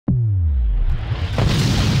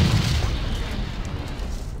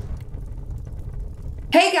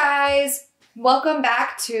Hey guys, welcome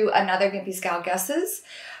back to another Gimpy Scout Guesses.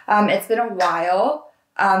 It's been a while.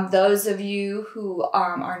 Those of you who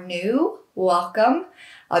are new, welcome.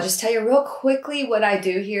 I'll just tell you real quickly what I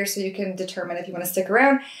do here so you can determine if you want to stick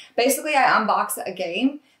around. Basically, I unbox a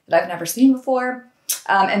game that I've never seen before.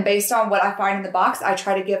 And based on what I find in the box, I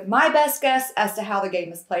try to give my best guess as to how the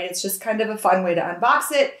game is played. It's just kind of a fun way to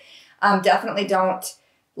unbox it. Definitely don't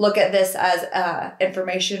look at this as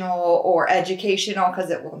informational or educational because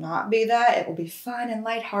it will not be that. It will be fun and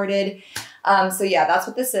lighthearted. So yeah, that's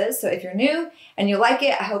what this is. So if you're new and you like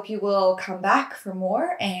it, I hope you will come back for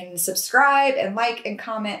more and subscribe and like and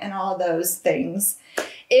comment and all of those things.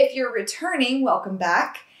 If you're returning, welcome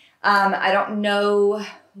back. I don't know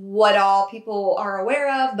what all people are aware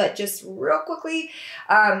of, but just real quickly,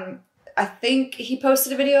 I think he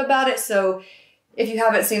posted a video about it. So if you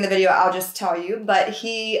haven't seen the video, I'll just tell you. But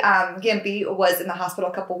he, Gimpy, was in the hospital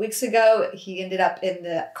a couple weeks ago. He ended up in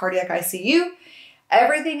the cardiac ICU.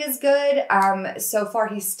 Everything is good. So far,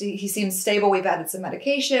 he seems stable. We've added some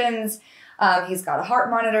medications. He's got a heart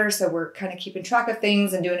monitor, so we're kind of keeping track of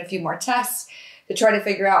things and doing a few more tests to try to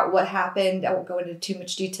figure out what happened. I won't go into too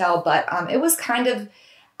much detail, but it was kind of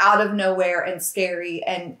out of nowhere and scary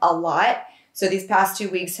and a lot. So these past 2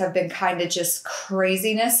 weeks have been kind of just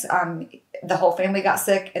craziness. The whole family got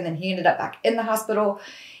sick and then he ended up back in the hospital.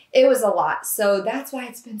 It was a lot. So that's why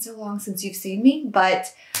it's been so long since you've seen me.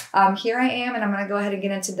 But here I am, and I'm going to go ahead and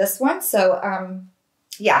get into this one. So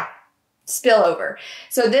yeah, spill over.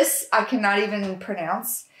 So this I cannot even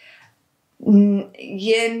pronounce.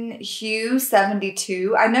 Nguyen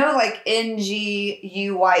 72. I know like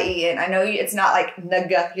Nguyen. I know it's not like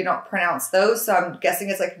Nga. You don't pronounce those. So I'm guessing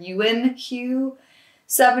it's like Nguyen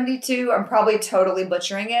 72. I'm probably totally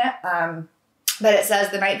butchering it. But it says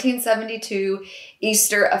the 1972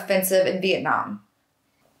 Easter offensive in Vietnam.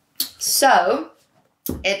 So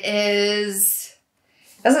it is,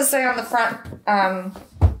 doesn't say on the front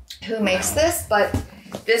who makes this, but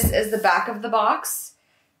this is the back of the box.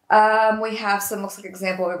 We have some, looks like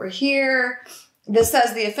example over here. This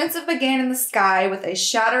says the offensive began in the sky with a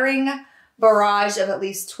shattering barrage of at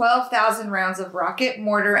least 12,000 rounds of rocket,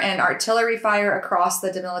 mortar, and artillery fire across the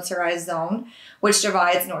demilitarized zone, which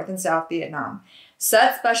divides North and South Vietnam.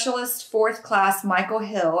 Set Specialist 4th Class Michael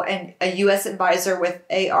Hill and a U.S. advisor with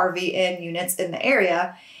ARVN units in the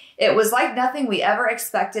area. It was like nothing we ever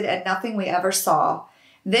expected and nothing we ever saw.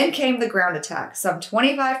 Then came the ground attack. Some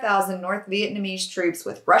 25,000 North Vietnamese troops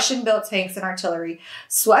with Russian-built tanks and artillery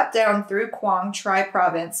swept down through Quang Tri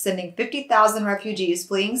province, sending 50,000 refugees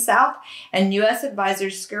fleeing south and U.S.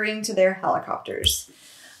 advisors scurrying to their helicopters.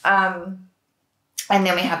 And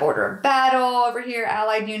then we have order of battle over here,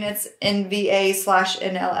 Allied units,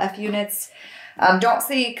 NVA/NLF units. Don't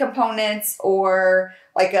see components or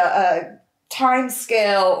like a time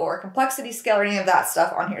scale or complexity scale or any of that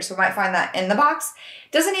stuff on here. So we might find that in the box.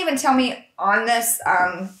 Doesn't even tell me on this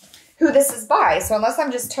who this is by. So unless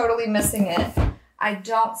I'm just totally missing it, I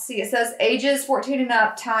don't see. It says ages 14 and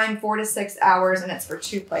up, time 4 to 6 hours, and it's for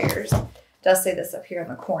 2 players. It does say this up here in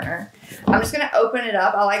the corner. I'm just going to open it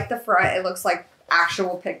up. I like the front. It looks like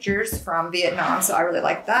actual pictures from Vietnam, so I really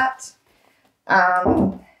like that.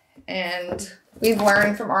 And we've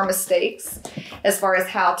learned from our mistakes as far as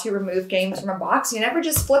how to remove games from a box. You never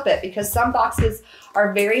just flip it because some boxes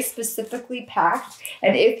are very specifically packed.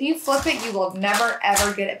 And if you flip it, you will never,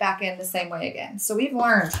 ever get it back in the same way again. So we've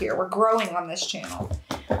learned here. We're growing on this channel.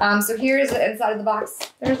 So here's the inside of the box.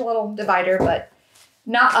 There's a little divider, but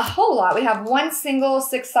not a whole lot. We have one single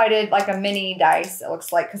 6-sided, like a mini dice, it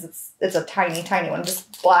looks like, because it's a tiny, tiny one.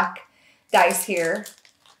 Just black dice here.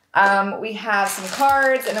 We have some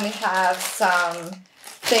cards, and then we have some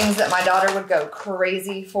things that my daughter would go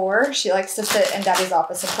crazy for. She likes to sit in Daddy's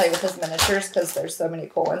office and play with his miniatures because there's so many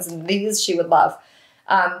cool ones, and these she would love.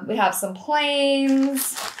 We have some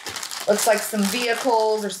planes, looks like some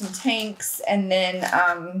vehicles or some tanks, and then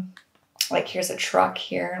like here's a truck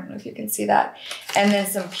here. I don't know if you can see that. And then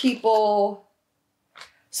some people.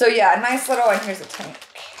 So yeah, a nice little, and here's a tank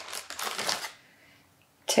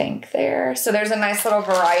there. So there's a nice little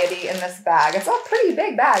variety in this bag. It's a pretty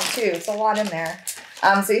big bag too. It's a lot in there.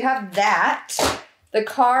 So you have that. The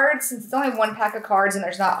cards, since it's only 1 pack of cards and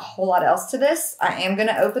there's not a whole lot else to this, I am going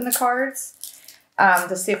to open the cards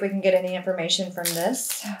to see if we can get any information from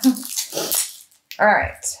this. All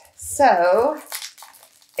right. So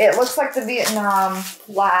it looks like the Vietnam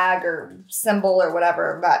flag or symbol or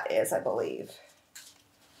whatever that is, I believe.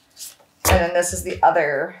 And then this is the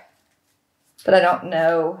other, but I don't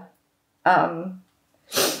know.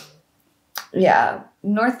 Yeah,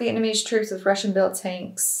 North Vietnamese troops with Russian-built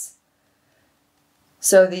tanks.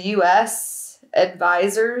 So the U.S.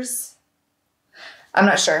 advisors. I'm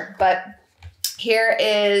not sure, but here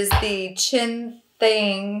is the Chien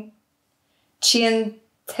Tang.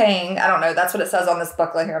 I don't know. That's what it says on this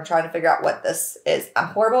booklet here. I'm trying to figure out what this is. I'm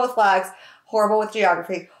horrible with flags, horrible with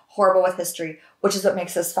geography, horrible with history, which is what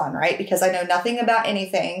makes this fun, right? Because I know nothing about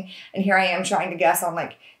anything, and here I am trying to guess on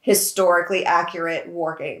like historically accurate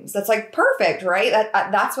war games. That's like perfect, right?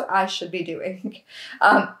 That's what I should be doing.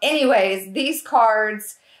 Anyways, these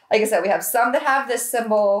cards, like I said, we have some that have this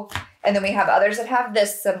symbol, and then we have others that have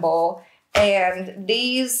this symbol. And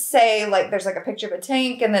these say, like, there's like a picture of a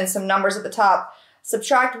tank and then some numbers at the top.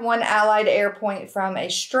 Subtract 1 allied air point from a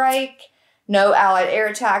strike. No allied air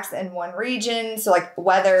attacks in one region. So like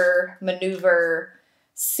weather, maneuver,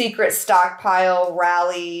 secret stockpile,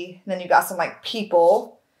 rally. And then you got some like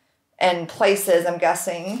people and places, I'm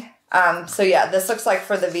guessing. So yeah, this looks like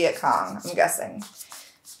for the Viet Cong, I'm guessing.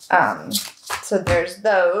 So there's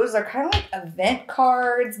those. They're kind of like event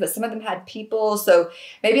cards, but some of them had people. So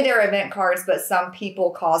maybe they're event cards, but some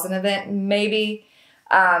people cause an event, maybe,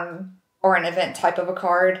 or an event type of a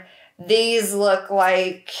card. These look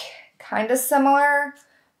like kind of similar,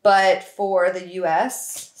 but for the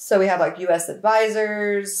U.S. So we have like U.S.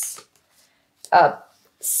 advisors,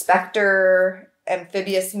 Spectre,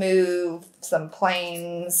 amphibious move, some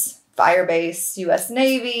planes, firebase, U.S.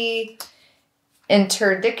 Navy,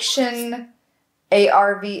 interdiction,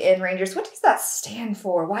 ARVN Rangers. What does that stand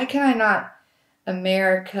for? Why can I not?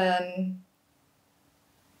 American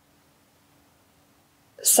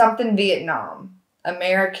something Vietnam.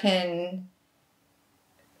 American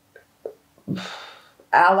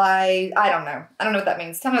ally. I don't know. I don't know what that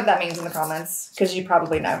means. Tell me what that means in the comments, because you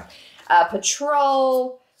probably know.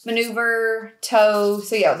 Patrol, maneuver, tow.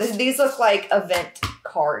 So yeah, these look like event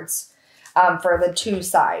cards for the two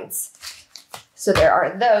sides. So there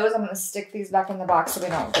are those. I'm going to stick these back in the box so we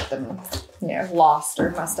don't get them, you know, lost or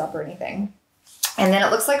messed up or anything. And then it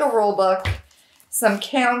looks like a rule book, some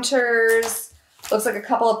counters, looks like a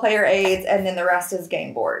couple of player aids, and then the rest is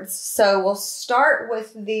game boards. So we'll start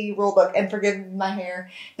with the rule book, and forgive my hair.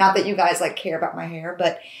 Not that you guys like care about my hair,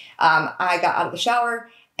 but I got out of the shower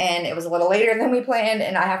and it was a little later than we planned,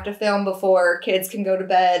 and I have to film before kids can go to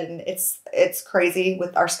bed, and it's crazy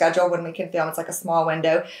with our schedule when we can film. It's like a small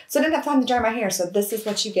window. So I didn't have time to dry my hair. So this is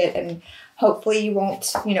what you get, and hopefully you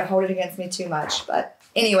won't, you know, hold it against me too much. But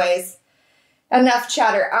anyways, enough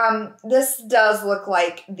chatter. This does look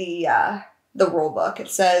like the rule book. It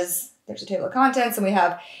says there's a table of contents, and we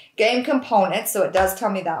have game components. So it does tell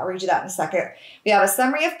me that. I'll read you that in a second. We have a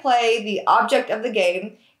summary of play, the object of the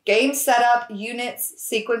game setup, units,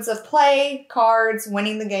 sequence of play, cards,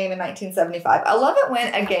 winning the game in 1975. I love it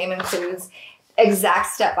when a game includes exact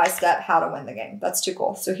step-by-step how to win the game. That's too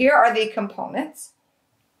cool. So here are the components.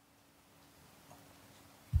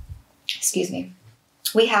 Excuse me.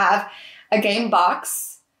 We have a game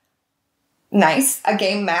box. Nice. A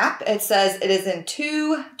game map. It says it is in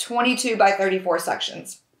 2 22 by 34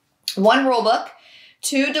 sections. 1 rule book,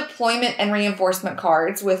 2 deployment and reinforcement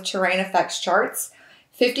cards with terrain effects charts,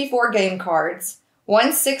 54 game cards,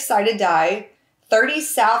 1 6-sided die, 30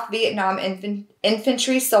 South Vietnam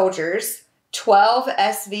infantry soldiers, 12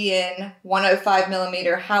 SVN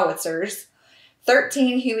 105mm howitzers,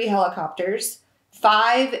 13 Huey helicopters,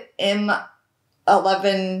 5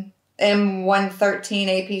 M113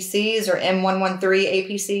 APCs or M113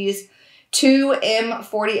 APCs, 2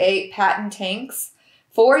 M48 Patton tanks,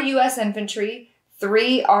 4 U.S. infantry,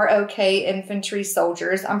 3 ROK infantry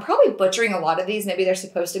soldiers. I'm probably butchering a lot of these. Maybe they're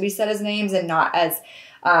supposed to be said as names and not as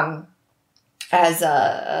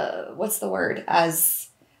what's the word? As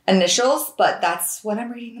initials, but that's what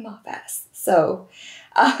I'm reading them off as. So,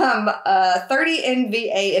 30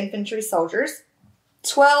 NVA infantry soldiers,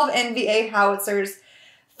 12 NVA howitzers,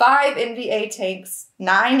 5 NVA tanks,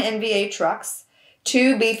 9 NVA trucks,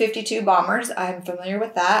 2 B-52 bombers. I'm familiar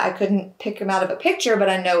with that. I couldn't pick them out of a picture, but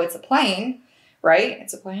I know it's a plane. Right?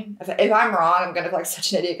 It's a plane. If I'm wrong, I'm going to look like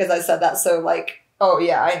such an idiot because I said that. So like, oh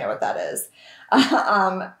yeah, I know what that is.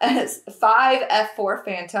 5 F-4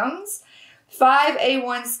 Phantoms, 5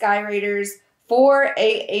 A-1 Sky Raiders, 4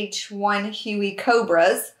 AH-1 Huey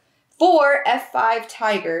Cobras, 4 F-5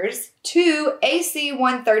 Tigers, 2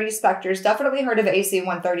 AC-130 Spectres. Definitely heard of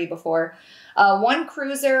AC-130 before. 1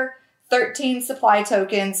 Cruiser, 13 supply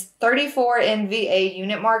tokens, 34 NVA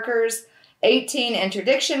unit markers, 18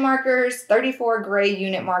 interdiction markers, 34 gray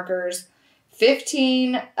unit markers,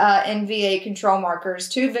 15 NVA control markers,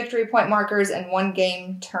 2 victory point markers, and 1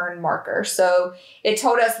 game turn marker. So it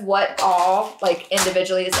told us what all, like,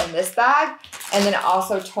 individually is in this bag, and then it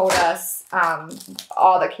also told us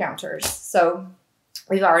all the counters. So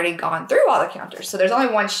we've already gone through all the counters. So there's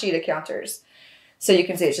only 1 sheet of counters. So you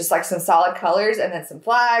can see it's just like some solid colors and then some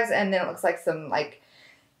flags, and then it looks like some like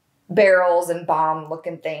barrels and bomb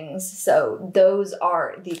looking things. So those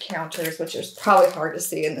are the counters, which is probably hard to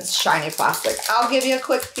see in this shiny plastic. I'll give you a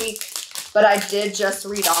quick peek, but I did just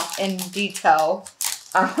read off in detail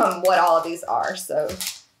what all of these are. So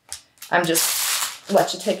I'm just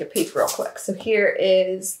let you take a peek real quick. So here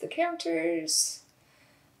is the counters,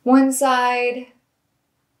 one side,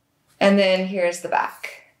 and then here's the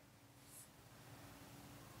back.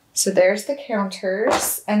 So there's the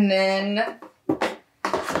counters, and then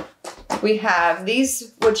we have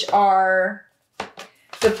these, which are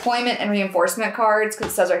deployment and reinforcement cards,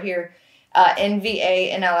 because it says right here,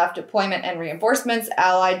 NVA, NLF deployment and reinforcements,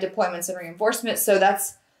 Allied deployments and reinforcements. So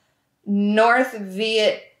that's North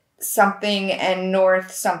Viet something and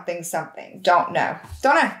North something something. Don't know.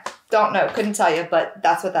 Couldn't tell you, but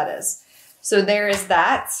that's what that is. So there is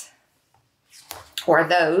that, or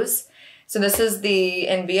those. So this is the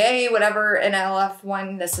NVA, whatever, NLF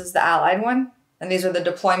one. This is the Allied one. And these are the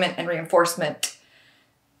deployment and reinforcement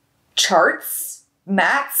charts,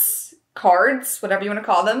 mats, cards, whatever you want to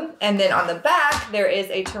call them. And then on the back, there is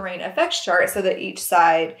a terrain effects chart so that each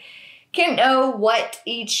side can know what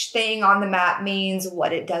each thing on the map means,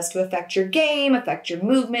 what it does to affect your game, affect your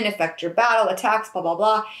movement, affect your battle, attacks, blah, blah,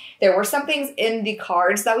 blah. There were some things in the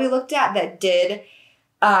cards that we looked at that did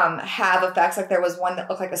have effects. Like there was one that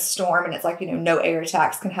looked like a storm, and it's like, you know, no air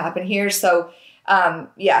attacks can happen here. So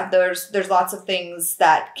yeah, there's lots of things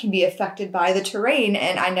that can be affected by the terrain,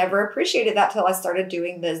 and I never appreciated that till I started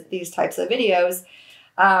doing these types of videos,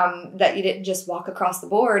 that you didn't just walk across the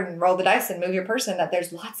board and roll the dice and move your person, that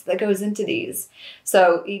there's lots that goes into these.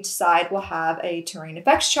 So each side will have a terrain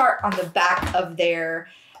effects chart on the back of their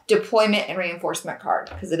deployment and reinforcement card,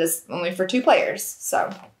 because it is only for 2 players.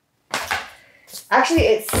 So actually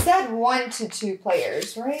it said 1 to 2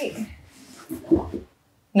 players, right?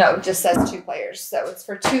 No, it just says 2 players. So it's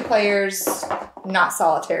for 2 players, not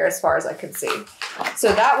solitaire as far as I could see.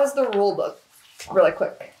 So that was the rule book really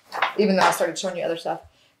quick, even though I started showing you other stuff.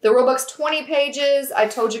 The rule book's 20 pages. I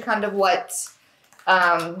told you kind of what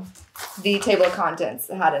the table of contents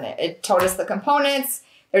had in it. It told us the components.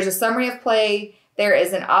 There's a summary of play. There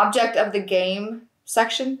is an object of the game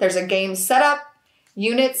section. There's a game setup,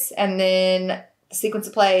 units, and then sequence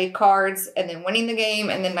of play, cards, and then winning the game,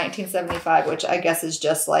 and then 1975, which I guess is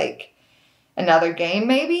just like another game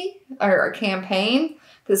maybe, or a campaign,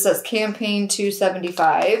 because it says campaign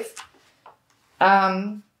 275.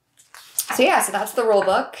 So yeah, so that's the rule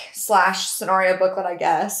book / scenario booklet, I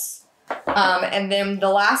guess. And then the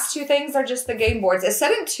last 2 things are just the game boards. It's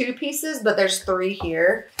set in 2 pieces, but there's 3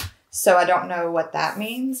 here. So I don't know what that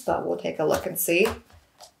means, but we'll take a look and see.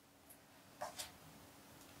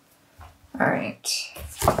 All right,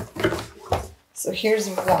 so here's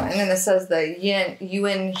one, and it says the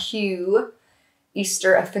Nguyen Hue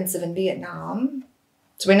Easter Offensive in Vietnam.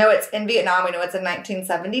 So we know it's in Vietnam. We know it's in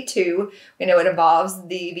 1972. We know it involves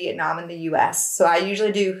the Vietnam and the U.S. So I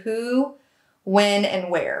usually do who, when, and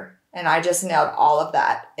where, and I just nailed all of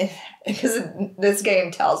that because this game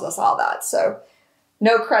tells us all that. So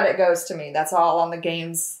no credit goes to me. That's all on the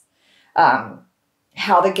game's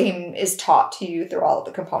how the game is taught to you through all of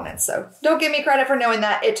the components. So don't give me credit for knowing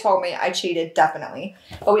that. It told me. I cheated, definitely.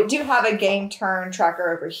 But we do have a game turn tracker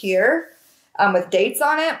over here with dates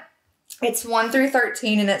on it. It's 1 through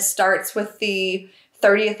 13, and it starts with the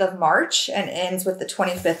 30th of March and ends with the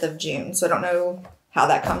 25th of June. So I don't know how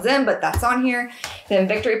that comes in, but that's on here. Then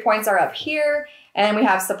victory points are up here. And we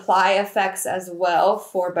have supply effects as well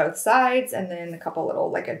for both sides. And then a couple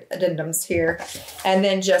little like addendums here. And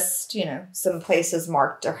then just, you know, some places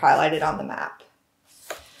marked or highlighted on the map.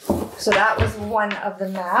 So that was one of the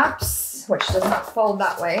maps, which does not fold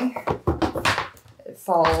that way. It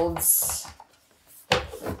folds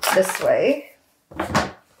this way.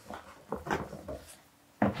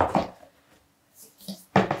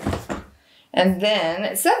 And then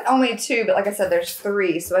it said only 2, but like I said, there's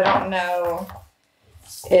 3. So I don't know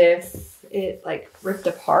if it like ripped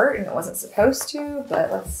apart and it wasn't supposed to,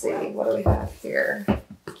 but let's see. What do we have here?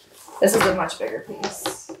 This is a much bigger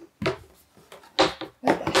piece.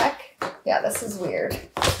 What the heck? Yeah, this is weird.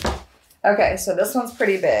 Okay, so this one's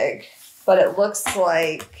pretty big, but it looks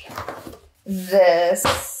like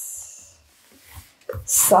this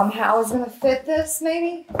somehow is gonna fit this,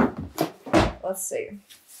 maybe? Let's see.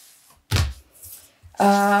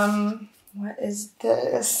 What is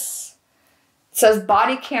this? It says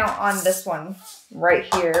body count on this one right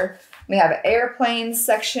here. We have an airplane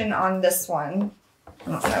section on this one.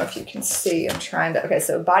 I don't know if you can see. I'm trying to. Okay,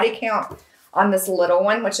 so body count on this little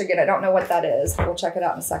one, which again, I don't know what that is. We'll check it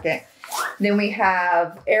out in a second. Then we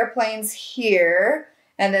have airplanes here.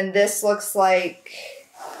 And then this looks like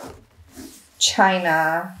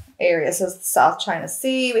China area. So South China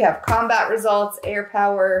Sea. We have combat results, air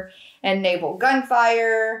power, and naval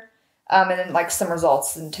gunfire. And then like some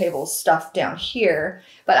results and table stuff down here.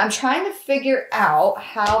 But I'm trying to figure out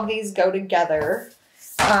how these go together.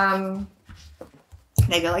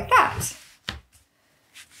 They go like that.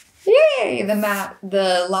 Yay!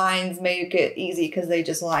 The lines make it easy because they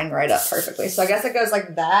just line right up perfectly. So I guess it goes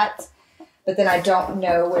like that. But then I don't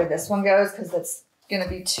know where this one goes because it's going to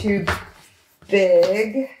be too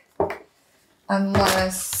big.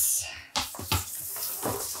 Unless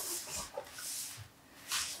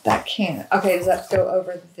that can't. Okay, does that go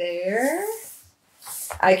over there?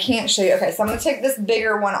 I can't show you. Okay, so I'm going to take this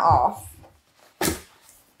bigger one off.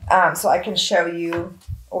 So I can show you,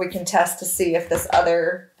 or we can test to see if this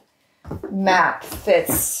other map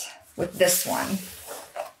fits with this one.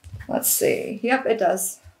 Let's see. Yep, it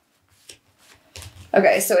does.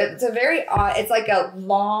 Okay, so it's a very odd, it's like a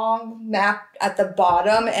long map at the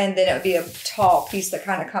bottom, and then it would be a tall piece that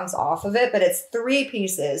kind of comes off of it, but it's 3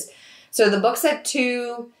 pieces. So the book said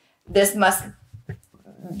 2. This must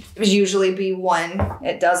usually be 1.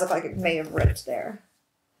 It does look like it may have ripped there.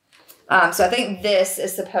 So I think this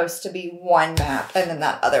is supposed to be 1 map and then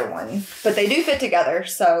that other one. But they do fit together,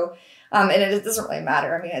 so, and it doesn't really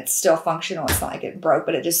matter. I mean, it's still functional. It's not like it broke,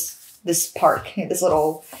 but it just, this part, this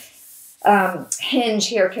little hinge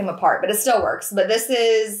here came apart, but it still works. But this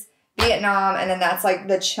is Vietnam, and then that's like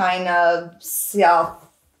the China South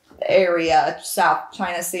area, South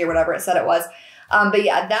China Sea or whatever it said it was. But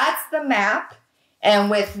yeah, that's the map.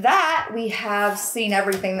 And with that, we have seen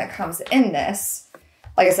everything that comes in this.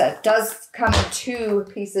 Like I said, it does come in 2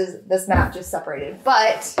 pieces, this map just separated,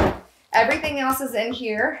 but everything else is in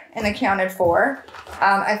here and accounted for.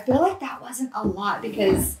 I feel like that wasn't a lot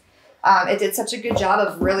because it did such a good job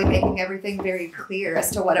of really making everything very clear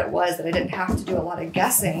as to what it was that I didn't have to do a lot of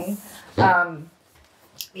guessing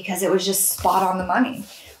because it was just spot on the money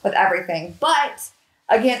with everything. But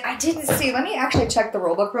again, I didn't see, let me actually check the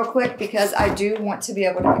rulebook real quick because I do want to be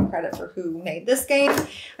able to give credit for who made this game.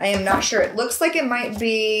 I am not sure. It looks like it might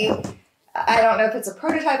be, I don't know if it's a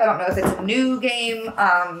prototype. I don't know if it's a new game,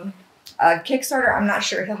 a Kickstarter. I'm not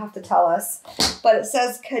sure. He'll have to tell us. But it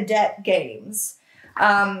says Cadet Games.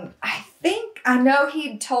 I know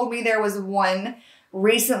he told me there was one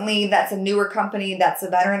recently that's a newer company, that's a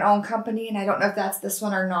veteran-owned company, and I don't know if that's this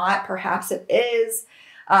one or not. Perhaps it is.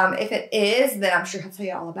 If it is, then I'm sure he'll tell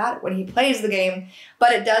you all about it when he plays the game.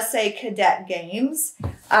 But it does say Cadet Games.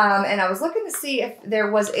 And I was looking to see if there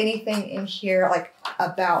was anything in here like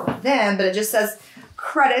about them, but it just says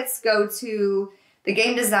credits go to the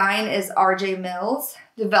game design is RJ Mills.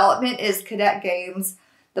 Development is Cadet Games.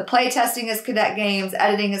 The play testing is Cadet Games.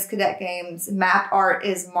 Editing is Cadet Games. Map art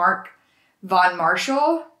is Mark Von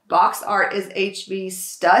Marshall. Box art is HV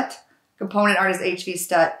Stutt. Component art is HV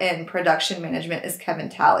Stutt, and production management is Kevin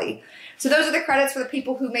Talley. So those are the credits for the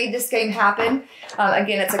people who made this game happen.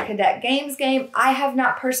 Again, it's a Cadet Games game. I have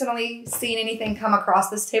not personally seen anything come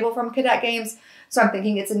across this table from Cadet Games, so I'm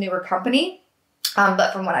thinking it's a newer company.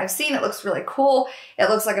 But from what I've seen, it looks really cool. It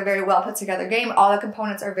looks like a very well put together game. All the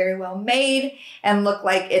components are very well made and look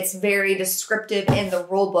like it's very descriptive in the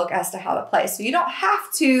rule book as to how to play. So you don't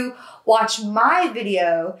have to watch my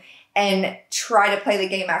video and try to play the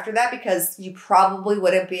game after that because you probably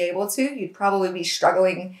wouldn't be able to. You'd probably be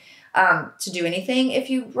struggling to do anything if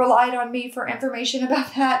you relied on me for information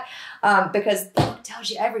about that because the book tells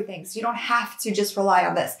you everything. So you don't have to just rely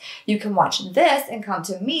on this. You can watch this and come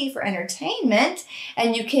to me for entertainment,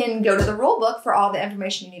 and you can go to the rule book for all the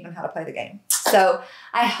information you need on how to play the game. So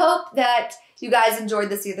I hope that you guys enjoyed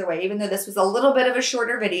this either way, even though this was a little bit of a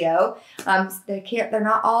shorter video. They're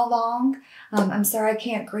not all long. I'm sorry I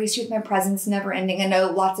can't grace you with my presence, never ending. I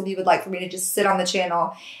know lots of you would like for me to just sit on the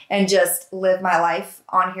channel and just live my life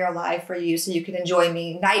on here live for you so you can enjoy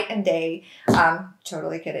me night and day.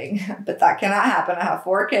 Totally kidding, but that cannot happen. I have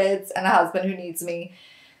 4 kids and a husband who needs me.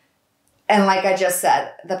 And like I just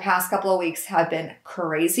said, the past couple of weeks have been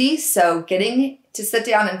crazy. So getting to sit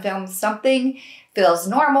down and film something feels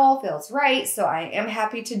normal, feels right. So I am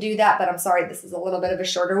happy to do that, but I'm sorry this is a little bit of a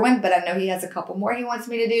shorter one, but I know he has a couple more he wants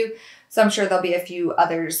me to do. So I'm sure there'll be a few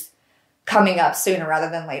others coming up sooner rather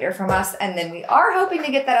than later from us. And then we are hoping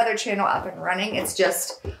to get that other channel up and running. It's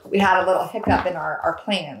just, we had a little hiccup in our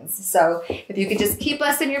plans. So if you could just keep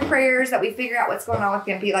us in your prayers that we figure out what's going on with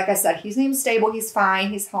Gimpy. Like I said, he seems stable. He's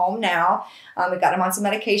fine. He's home now. We got him on some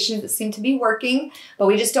medications that seem to be working, but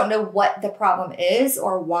we just don't know what the problem is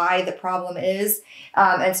or why the problem is.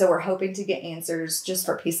 And so we're hoping to get answers just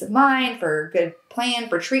for peace of mind, for a good plan,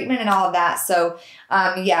 for treatment and all of that. So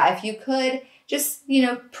yeah, if you could, just, you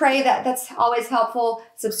know, pray that. That's always helpful.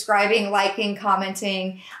 Subscribing, liking,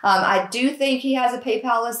 commenting. I do think he has a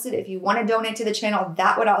PayPal listed. If you want to donate to the channel,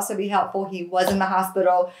 that would also be helpful. He was in the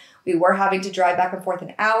hospital. We were having to drive back and forth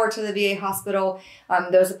an hour to the VA hospital.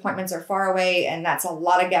 Those appointments are far away, and that's a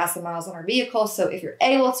lot of gas and miles on our vehicle. So if you're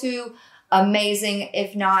able to, amazing.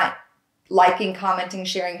 If not, liking, commenting,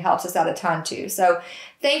 sharing helps us out a ton too. So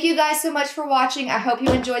thank you guys so much for watching. I hope you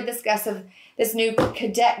enjoyed this guess of this new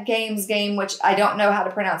Cadet Games game, which I don't know how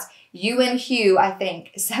to pronounce. Nguyen, I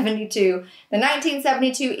think, 72. The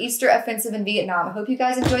 1972 Easter Offensive in Vietnam. I hope you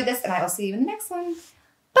guys enjoyed this, and I will see you in the next one.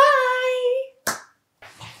 Bye!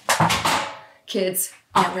 Kids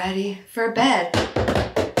are ready for bed.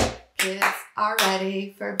 Kids are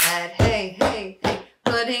ready for bed. Hey, hey, hey.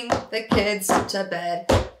 Putting the kids to bed.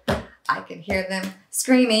 I can hear them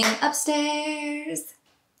screaming upstairs.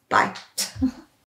 Bye.